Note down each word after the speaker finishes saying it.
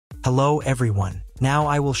Hello everyone. Now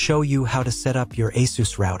I will show you how to set up your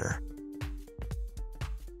ASUS router.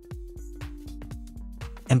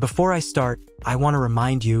 And before I start, I want to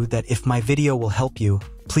remind you that if my video will help you,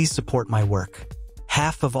 please support my work.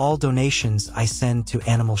 Half of all donations I send to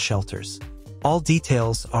animal shelters. All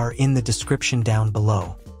details are in the description down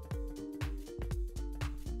below.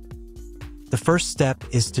 The first step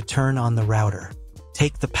is to turn on the router.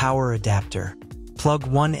 Take the power adapter. Plug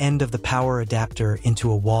one end of the power adapter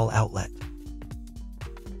into a wall outlet.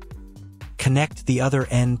 Connect the other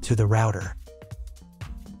end to the router.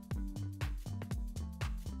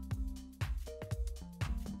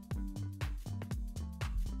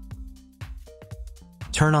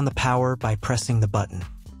 Turn on the power by pressing the button.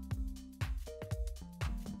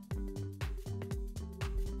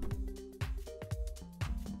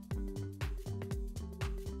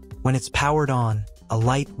 When it's powered on, a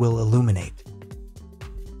light will illuminate.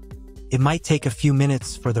 It might take a few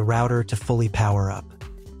minutes for the router to fully power up.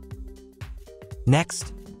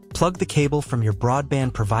 Next, plug the cable from your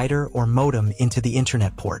broadband provider or modem into the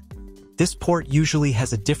Internet port. This port usually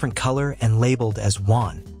has a different color and labeled as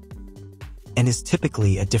WAN, and is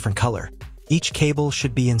typically a different color. Each cable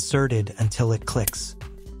should be inserted until it clicks.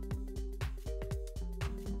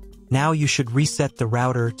 Now you should reset the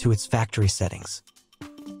router to its factory settings.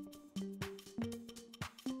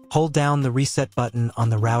 Hold down the reset button on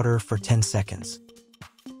the router for 10 seconds.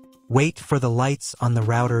 Wait for the lights on the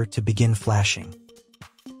router to begin flashing.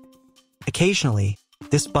 Occasionally,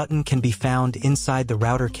 this button can be found inside the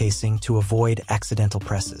router casing to avoid accidental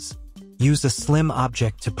presses. Use a slim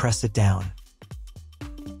object to press it down.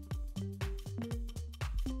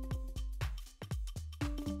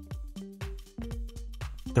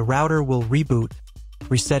 The router will reboot,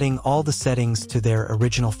 resetting all the settings to their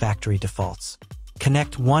original factory defaults.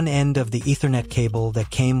 Connect one end of the Ethernet cable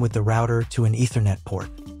that came with the router to an Ethernet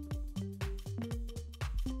port.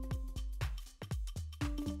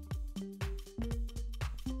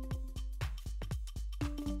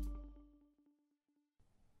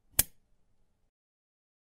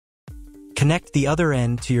 Connect the other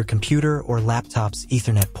end to your computer or laptop's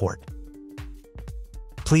Ethernet port.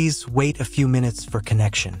 Please wait a few minutes for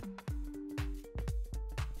connection.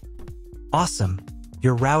 Awesome!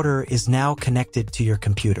 Your router is now connected to your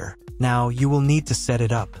computer. Now you will need to set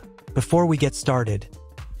it up. Before we get started,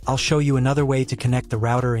 I'll show you another way to connect the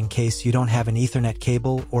router in case you don't have an Ethernet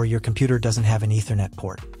cable or your computer doesn't have an Ethernet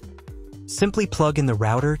port. Simply plug in the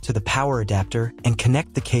router to the power adapter and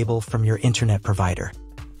connect the cable from your internet provider.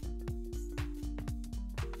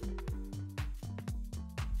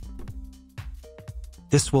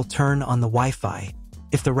 This will turn on the Wi-Fi.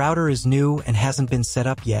 If the router is new and hasn't been set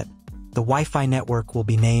up yet, the Wi-Fi network will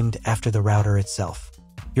be named after the router itself.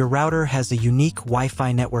 Your router has a unique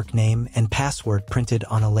Wi-Fi network name and password printed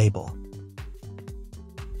on a label.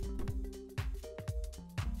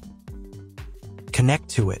 Connect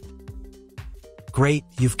to it. Great,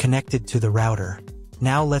 you've connected to the router.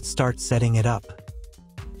 Now let's start setting it up.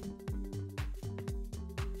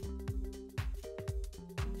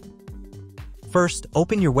 First,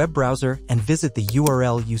 open your web browser and visit the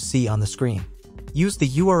URL you see on the screen. Use the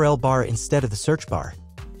URL bar instead of the search bar.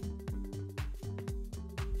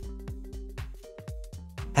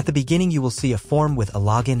 At the beginning, you will see a form with a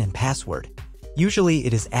login and password. Usually,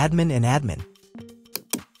 it is admin and admin.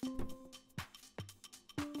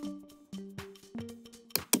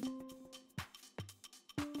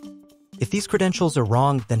 If these credentials are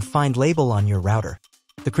wrong, then find label on your router.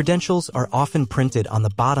 The credentials are often printed on the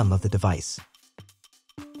bottom of the device.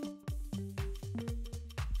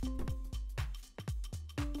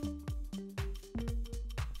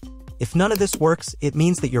 If none of this works, it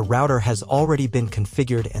means that your router has already been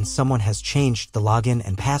configured and someone has changed the login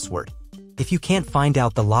and password. If you can't find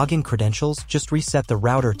out the login credentials, just reset the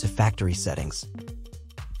router to factory settings.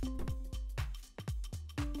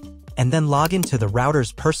 And then log into the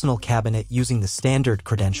router's personal cabinet using the standard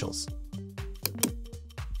credentials.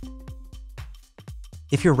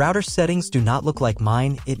 If your router settings do not look like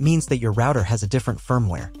mine, it means that your router has a different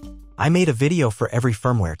firmware. I made a video for every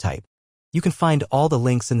firmware type. You can find all the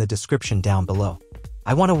links in the description down below.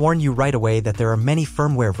 I want to warn you right away that there are many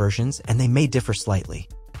firmware versions and they may differ slightly.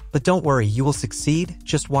 But don't worry, you will succeed.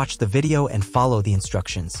 Just watch the video and follow the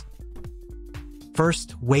instructions.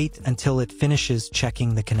 First, wait until it finishes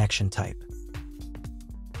checking the connection type.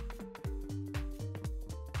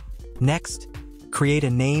 Next, create a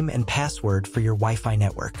name and password for your Wi-Fi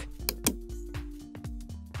network.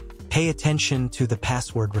 Pay attention to the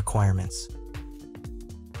password requirements.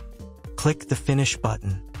 Click the Finish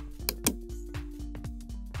button.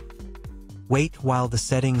 Wait while the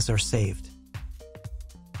settings are saved.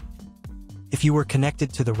 If you were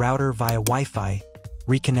connected to the router via Wi-Fi,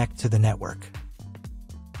 reconnect to the network.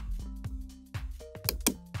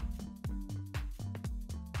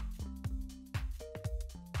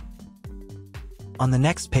 On the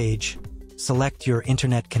next page, select your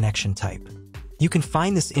internet connection type. You can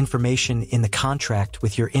find this information in the contract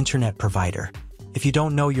with your internet provider. If you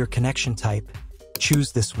don't know your connection type,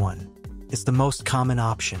 choose this one. It's the most common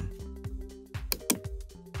option.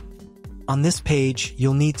 On this page,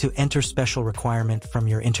 you'll need to enter special requirement from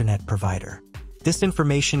your internet provider. This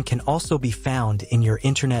information can also be found in your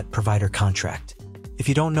internet provider contract. If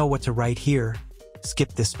you don't know what to write here,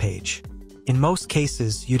 skip this page. In most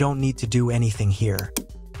cases, you don't need to do anything here.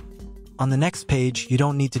 On the next page, you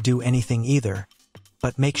don't need to do anything either,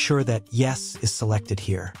 but make sure that Yes is selected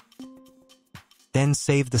here. Then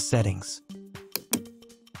save the settings.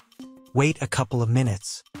 Wait a couple of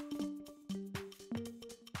minutes.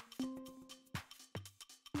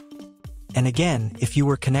 And again, if you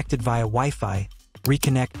were connected via Wi-Fi,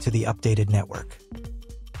 reconnect to the updated network.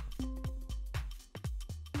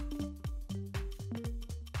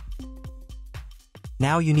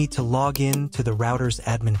 Now you need to log in to the router's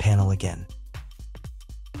admin panel again.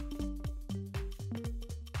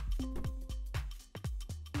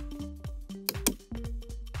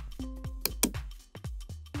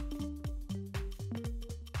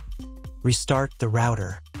 Restart the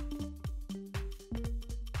router.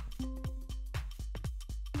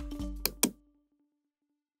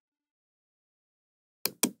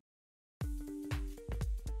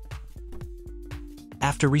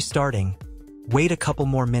 After restarting, wait a couple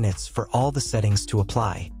more minutes for all the settings to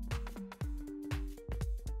apply.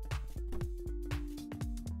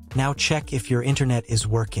 Now check if your internet is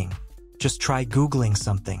working. Just try Googling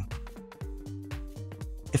something.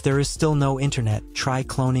 If there is still no internet, try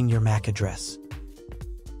cloning your MAC address.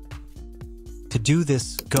 To do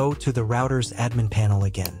this, go to the router's admin panel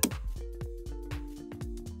again.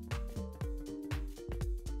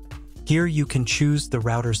 Here you can choose the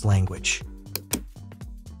router's language.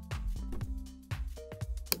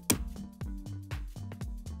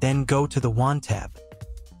 Then go to the WAN tab.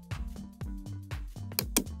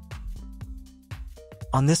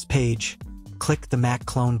 On this page, click the MAC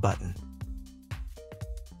clone button.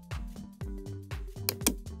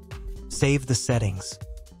 Save the settings.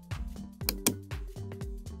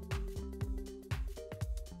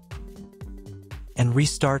 And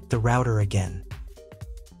restart the router again.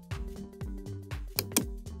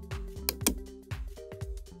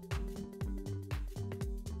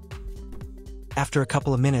 After a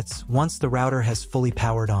couple of minutes, once the router has fully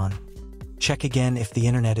powered on, check again if the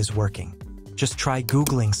internet is working. Just try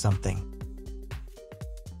Googling something.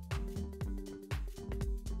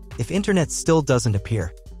 If internet still doesn't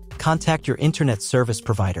appear, contact your internet service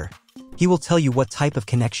provider. He will tell you what type of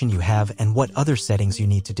connection you have and what other settings you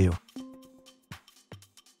need to do.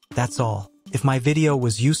 That's all. If my video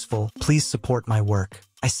was useful, please support my work.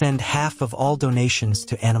 I send half of all donations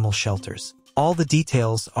to animal shelters. All the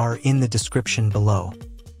details are in the description below.